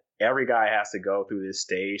that every guy has to go through this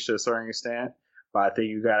stage to a certain extent. But I think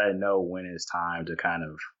you got to know when it's time to kind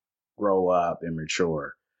of grow up and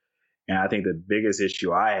mature. And I think the biggest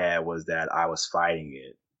issue I had was that I was fighting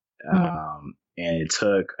it. And it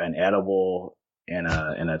took an edible and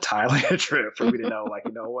a Thailand trip for me to know, like,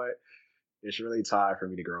 you know what? It's really time for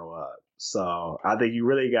me to grow up. So I think you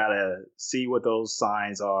really got to see what those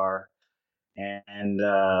signs are and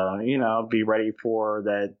you know, be ready for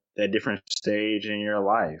that different stage in your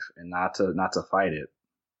life and not to fight it.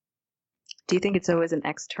 Do you think it's always an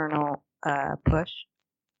external push?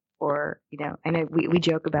 Or, you know, I know we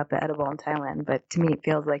joke about the edible in Thailand, but to me it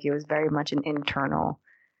feels like it was very much an internal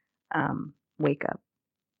wake up.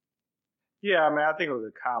 Yeah, I mean, I think it was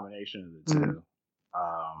a combination of the two.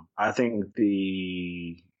 I think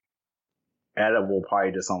the edible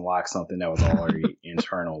probably just unlocked something that was already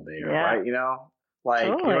internal there, right? You know, like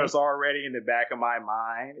it was already in the back of my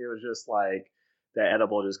mind. It was just like the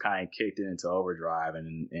edible just kind of kicked it into overdrive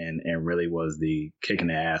and really was the kick in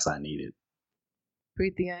the ass I needed.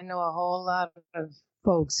 Preeti, I know a whole lot of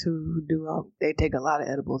folks who do, they take a lot of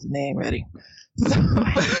edibles and they ain't ready.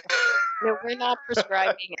 No, we're not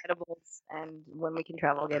prescribing edibles and when we can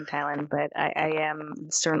travel again to Thailand, but I am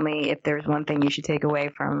certainly, if there's one thing you should take away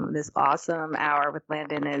from this awesome hour with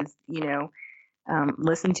Landon is, you know,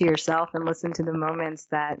 listen to yourself and listen to the moments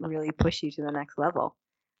that really push you to the next level.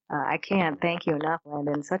 I can't thank you enough,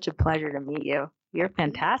 Landon. Such a pleasure to meet you. You're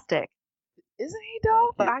fantastic. Isn't he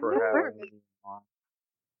dope? I knew it.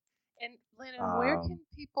 And Landon, where can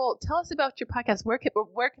people tell us about your podcast? Where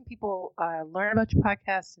can people learn about your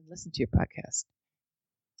podcast and listen to your podcast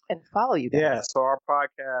and follow you guys? Yeah, so our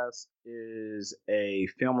podcast is a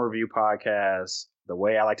film review podcast. The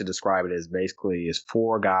way I like to describe it is basically it's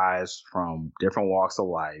four guys from different walks of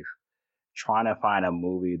life trying to find a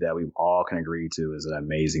movie that we all can agree to is an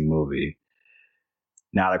amazing movie.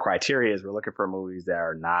 Now, the criteria is we're looking for movies that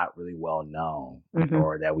are not really well known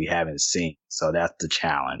or that we haven't seen. So that's the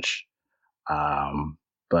challenge.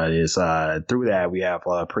 But it's through that we have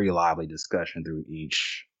a pretty lively discussion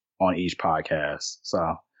on each podcast.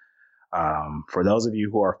 So for those of you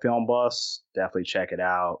who are film buffs, definitely check it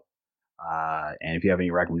out. And if you have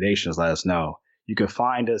any recommendations, let us know. You can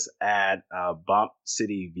find us at Bump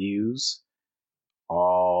City Views,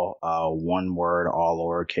 all one word, all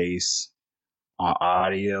lowercase, on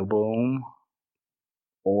Audio Boom.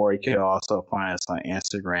 Or you can also find us on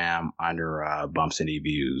Instagram under Bump City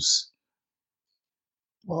Views.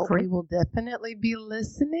 Well, we will definitely be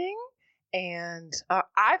listening, and I'll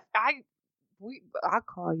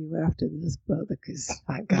call you after this, brother, because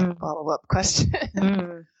I got a follow-up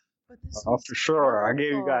question. But for sure, I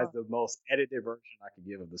gave you guys the most edited version I could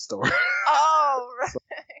give of the story. Oh, right. So,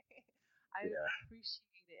 I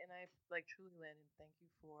appreciate it, and I truly, Landon, thank you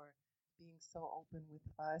for being so open with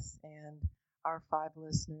us and our 5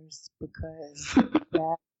 listeners, because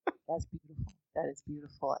that's beautiful. That is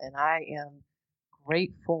beautiful. And I am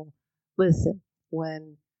grateful. Listen,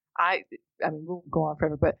 when I mean, we'll go on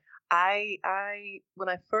forever, but I when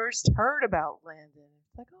I first heard about Landon,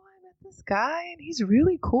 it's like, oh, I met this guy and he's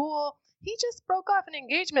really cool. He just broke off an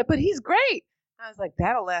engagement, but he's great. I was like,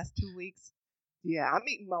 that'll last 2 weeks. Yeah, I'm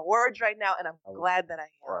eating my words right now, and I'm glad that I am.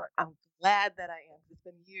 Right. I'm glad that I am. It's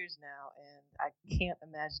been years now, and I can't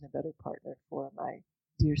imagine a better partner for my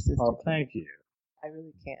dear sister. Oh, thank you. I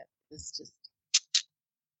really can't. This just,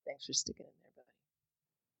 thanks for sticking in there,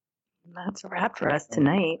 buddy. That's a wrap for us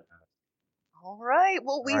tonight. All right.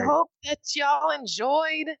 Well, we hope that y'all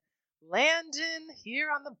enjoyed Landon here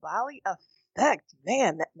on the Bali Effect.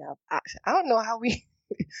 Man, now I don't know how we,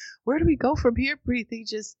 where do we go from here, Preeti?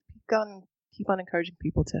 Just keep on encouraging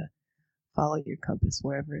people to follow your compass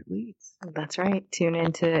wherever it leads. That's right. Tune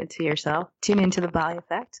into yourself. Tune into the Bali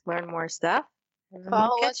Effect. Learn more stuff.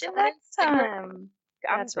 Follow us next time.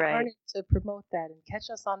 That's right. I'm to promote that and catch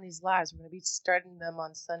us on these lives. We're going to be starting them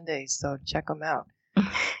on Sundays, so check them out.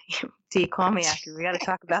 D, call me after. We got to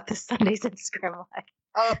talk about this Sunday's Instagram Live.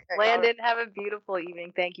 Okay. Landon, have a beautiful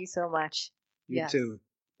evening. Thank you so much. You too.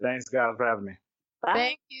 Thanks, guys, for having me. Bye.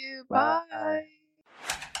 Thank you. Bye.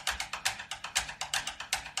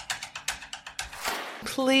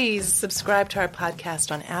 Please subscribe to our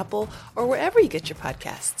podcast on Apple or wherever you get your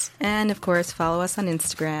podcasts. And of course, follow us on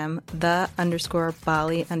Instagram,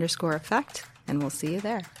 _Bali_Effect, and we'll see you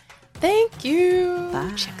there. Thank you.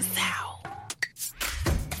 Bye. Check us